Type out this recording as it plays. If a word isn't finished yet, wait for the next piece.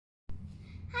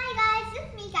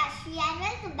Kashvi and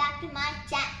welcome back to my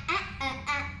channel.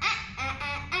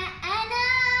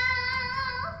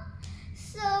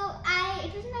 So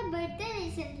it was my birthday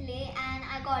recently and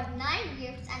I got 9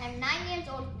 gifts and I'm 9 years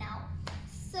old now.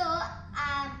 So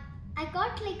I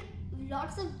got like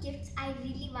lots of gifts I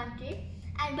really wanted,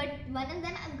 but one of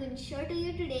them I'm going to show to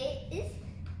you today is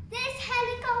this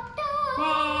helicopter.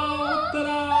 Wow,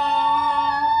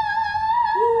 ta-da!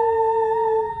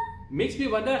 Makes me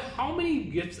wonder how many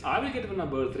gifts I will get on my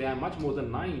birthday. I'm much more than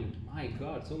 9. My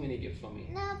God, so many gifts for me.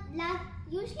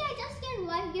 Usually I just get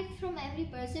 1 gift from every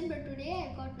person, but today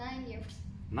I got 9 gifts.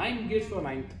 9 gifts for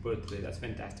 9th birthday. That's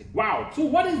fantastic. Wow. So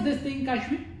what is this thing,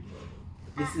 Kashvi?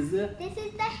 This is the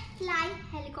flying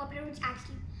helicopter, which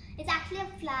it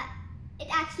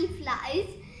actually flies.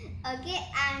 Okay,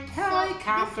 and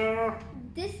helicopter.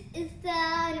 This is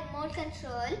the remote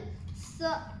control.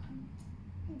 So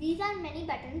these are many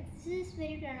buttons. This is where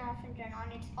you turn off and turn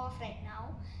on. It's off right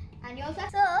now, and you also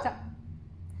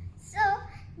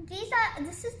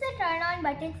this is the turn on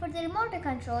button for the remote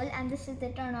control, and this is the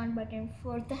turn on button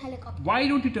for the helicopter. Why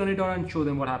don't you turn it on and show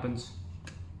them what happens?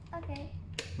 Okay.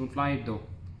 Don't fly it though.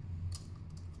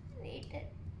 Wait,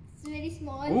 it's very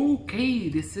small. Okay,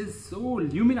 this is so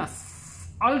luminous,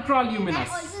 ultra luminous. And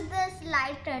also this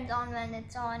light turns on when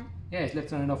it's on. Yes, let's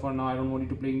turn it off for now. I don't want you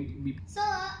to play beep. So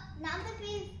now that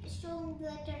we've shown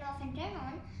the turn off and turn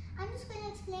on, I'm just going to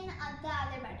explain the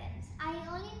other buttons. I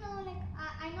only know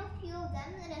I know few of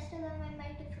them. The rest of them I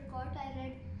might have forgot.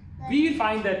 We will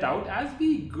find that out as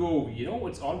we go. You know,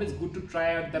 it's always good to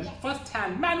try out the first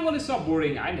hand. Manual is so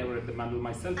boring. I never read the manual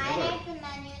myself. I read the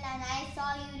manual and I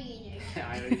saw you read it.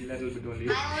 I read a little bit only.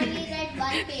 I only read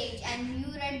 1 page and you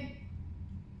read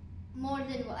more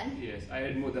than 1. Yes, I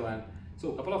read more than 1.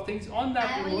 So a couple of things on that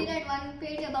I remote. only read 1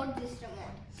 page about this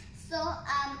remote. So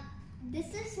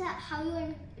this is how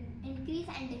you increase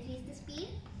and decrease the speed.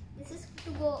 This is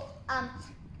to go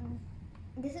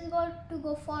to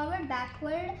go forward,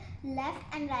 backward, left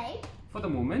and right. For the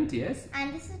moment, yes.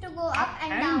 And this is to go up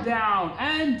and down.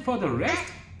 And for the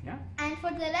rest, And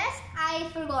for the rest, I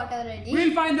forgot already.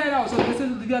 We'll find that out. So these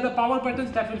are the power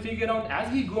buttons that we'll figure out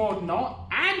as we go out now.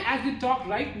 And as we talk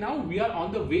right now, we are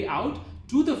on the way out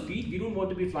to the field. We don't want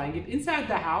to be flying it inside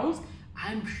the house.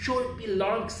 I'm sure it'll be a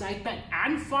lot of excitement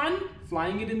and fun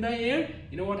flying it in the air.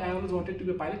 You know what? I always wanted to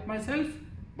be a pilot myself,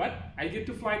 but I get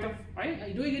to fly it.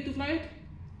 Do I get to fly it?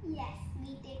 Yes,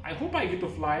 we take. I hope I get to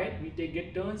fly it. We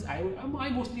get turns. I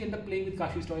mostly end up playing with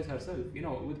Kashvi's toys herself. You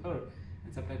know, with her,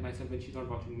 and sometimes myself when she's not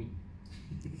watching me.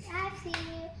 I've seen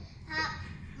you.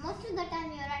 Most of the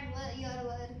time you're at your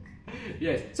work.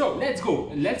 Yes. So let's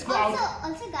go. Let's go out.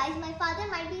 Also, guys, my father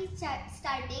might be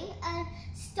starting a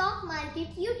stock market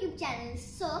YouTube channel.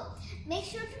 So make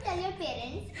sure to tell your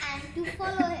parents and to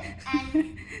follow him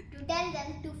and to tell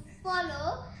them to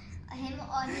follow him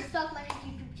on the stock market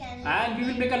YouTube channel. And we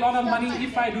will make a lot of money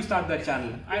if I do start that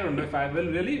channel. I don't know if I will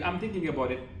really. I'm thinking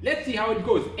about it. Let's see how it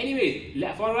goes. Anyways,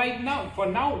 for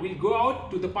now, we'll go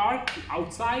out to the park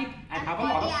outside and have a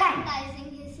lot of fun.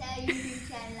 Advertising his YouTube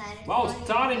channel. Wow,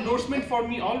 star endorsement for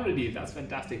me already. That's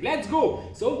fantastic. Let's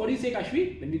go. So, what do you say,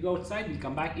 Kashvi? When we go outside, we'll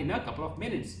come back in a couple of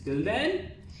minutes. Till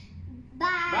then, bye.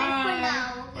 For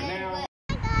now. Hi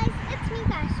guys, it's me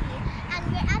Kashvi, and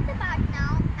we're at the park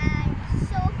now, and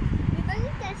so we're going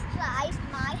to test drive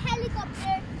my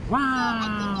helicopter. wow. So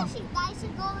I think you guys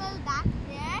should go a little back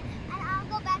there, and I'll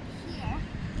go back here.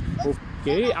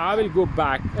 Okay, I will go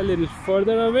back a little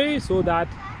further away so that.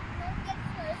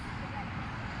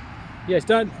 Yes,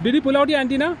 turn. Did you pull out your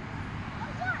antenna?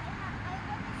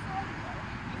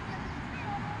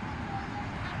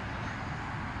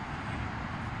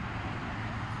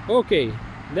 Okay,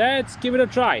 let's give it a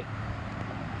try.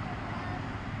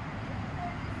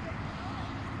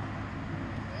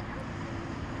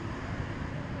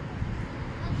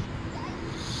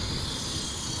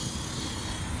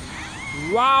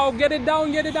 Wow, get it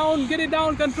down, get it down, get it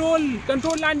down, control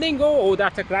landing. Oh,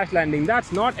 that's a crash landing.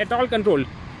 That's not at all controlled.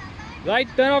 Right,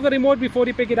 turn off the remote before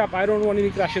you pick it up. I don't want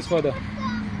any crashes further.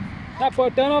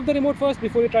 Turn off the remote first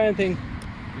before you try anything.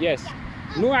 Yes,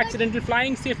 no accidental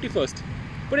flying, safety first.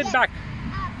 Put it back.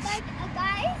 But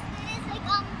guys, there is like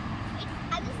I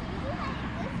was using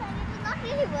like this and it was not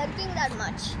really working that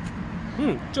much.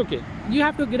 It's okay. You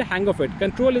have to get a hang of it.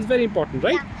 Control is very important,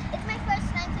 right? Yeah, it's my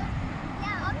first time, so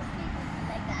yeah, obviously it's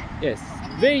like that. Yes.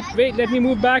 Anyway, Wait, let me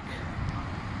move back.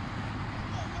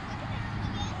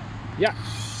 Yeah.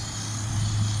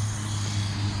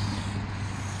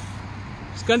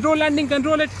 Control landing,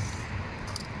 control it.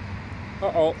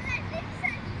 Uh-oh.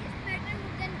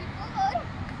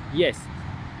 Yes.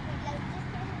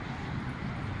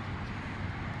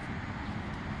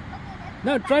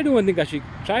 Now try to one thing, Kashvi.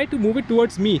 Try to move it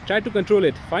towards me. Try to control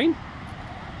it. Fine.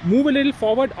 Move a little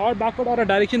forward or backward or a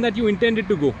direction that you intended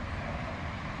to go.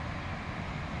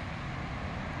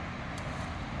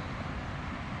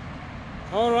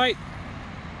 Alright.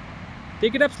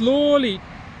 Take it up slowly.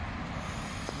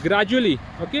 Gradually.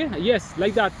 Okay? Yes,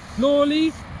 like that.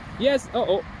 Slowly. Yes.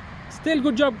 Oh. Still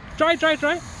good job. Try.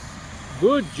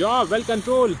 Good job. Well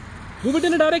controlled. Move it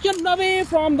in a direction away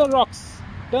from the rocks.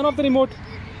 Turn off the remote.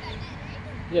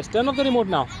 Yes, turn off the remote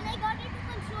now. And I got it to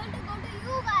control to go to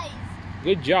you guys.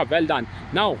 Good job. Well done.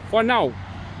 Now, for now, Let's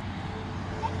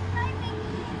try making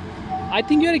it go. I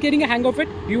think you are getting a hang of it.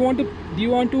 Do you want to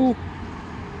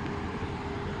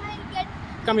I'll get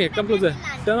come here, come closer.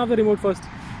 land. Turn off the remote first.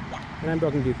 Yeah. When I'm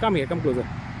talking to you. Come here, come closer.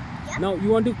 Yeah. Now, you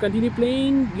want to continue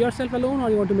playing yourself alone or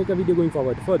you want to make a video going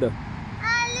forward further?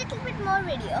 A little bit more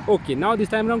video. Okay, now this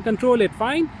time around control it.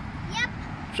 Fine. Yep.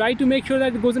 Try to make sure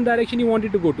that it goes in the direction you want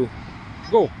it to go to.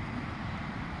 Go. Turn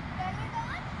it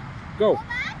on. Go. Go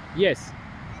back. Yes.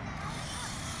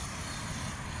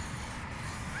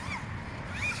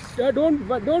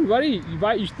 Don't worry.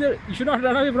 You should not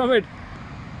run away from it.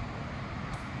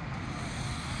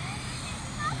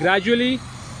 Gradually.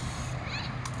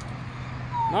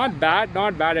 Not bad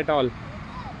at all. It's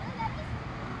not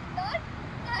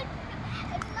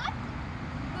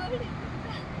good.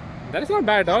 That is not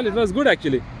bad at all. It was good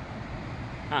actually.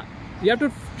 You have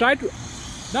to try to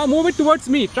now move it towards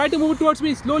me. Try to move it towards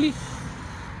me slowly.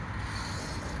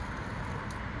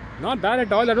 Not bad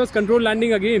at all. That was controlled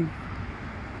landing again.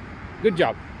 Good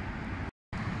job.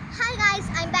 Hi guys,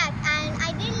 I'm back and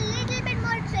I did a little bit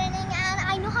more training and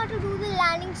I know how to do the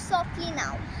landing softly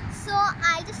now. So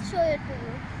I'll just show it to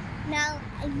you. Now,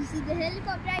 as you see the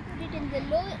helicopter, I put it in the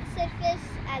low surface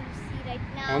as you see right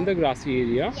now. On the grassy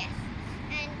area. Yes.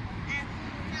 And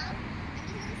now I'm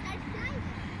just going to start flying.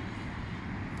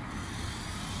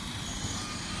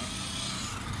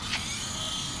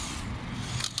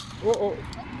 Oh.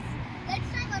 Let's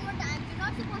try one more time. You're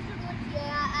not supposed to do it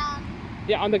here.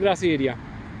 Yeah, on the grassy area.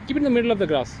 Keep it in the middle of the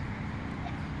grass.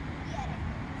 Here.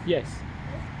 Yes.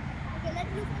 Okay, let's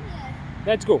do from here.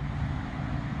 Let's go.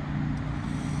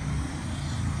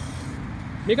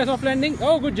 Make a soft landing.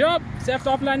 Oh, good job. Safe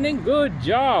soft landing. Good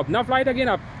job. Now fly it again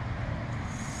up.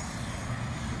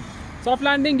 Soft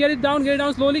landing. Get it down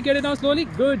slowly.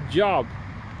 Good job.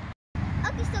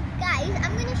 Okay, so guys,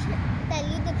 I'm going to tell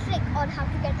you the trick on how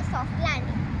to get a soft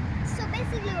landing. So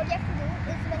basically what you have to do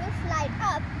is when you fly it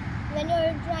up, when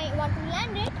you want to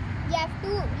land it, you have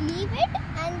to leave it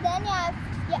and then you have,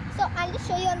 so I'll just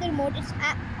show you on the remote. It's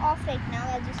off right now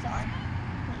as you saw.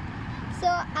 So,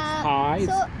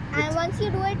 and once you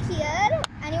do it here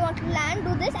and you want to land,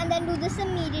 do this and then do this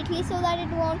immediately so that it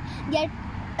won't get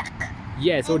stuck.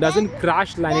 Yeah, so it doesn't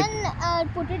crash landing. Then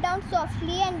put it down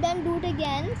softly and then do it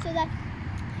again so that,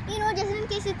 just in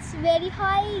case it's very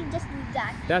high, just do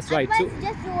that. That's right. Otherwise, So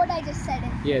just do what I just said.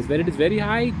 yes, when it is very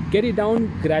high, get it down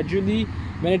gradually.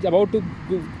 When it's about to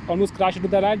almost crash into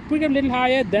the land, put it a little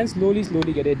higher, then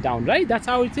slowly get it down. Right? That's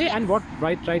how it's say. And what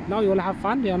right now you all have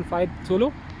fun. You want to fly it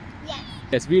solo? Yes.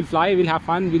 Yes, we'll fly. We'll have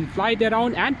fun. We'll fly it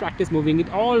around and practice moving it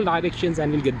all directions,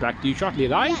 and we'll get back to you shortly.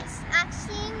 Right? Yes.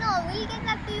 Actually, no. We'll get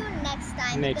back to you next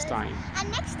time. And next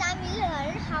time we'll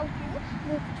learn how to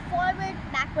move forward,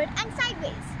 backward, and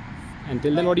sideways.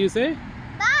 Until then, what do you say?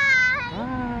 Bye.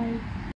 Bye.